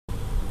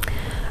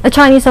A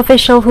Chinese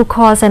official who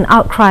caused an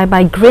outcry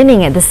by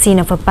grinning at the scene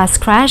of a bus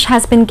crash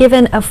has been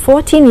given a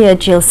 14-year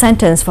jail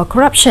sentence for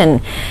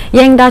corruption.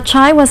 Yang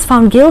Da-chai was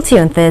found guilty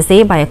on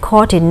Thursday by a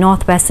court in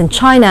northwestern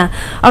China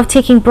of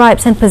taking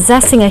bribes and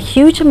possessing a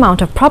huge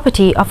amount of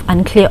property of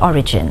unclear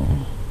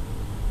origin.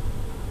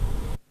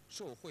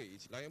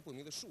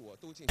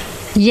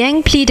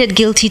 Yang pleaded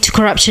guilty to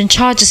corruption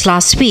charges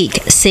last week,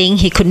 saying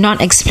he could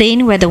not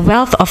explain where the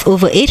wealth of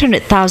over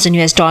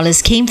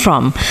 $800,000 came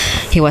from.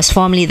 He was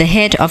formerly the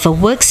head of a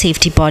work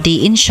safety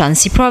body in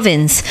Shanxi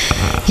province.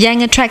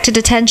 Yang attracted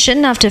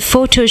attention after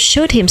photos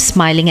showed him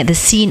smiling at the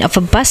scene of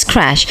a bus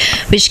crash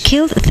which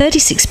killed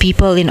 36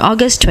 people in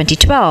August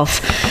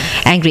 2012.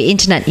 Angry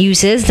internet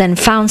users then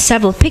found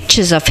several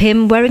pictures of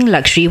him wearing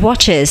luxury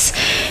watches.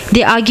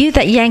 They argued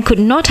that Yang could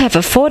not have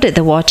afforded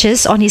the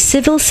watches on his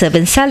civil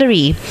servant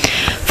salary.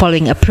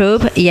 Following a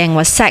probe, Yang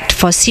was sacked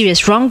for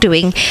serious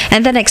wrongdoing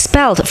and then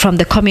expelled from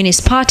the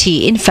Communist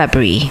Party in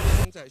February.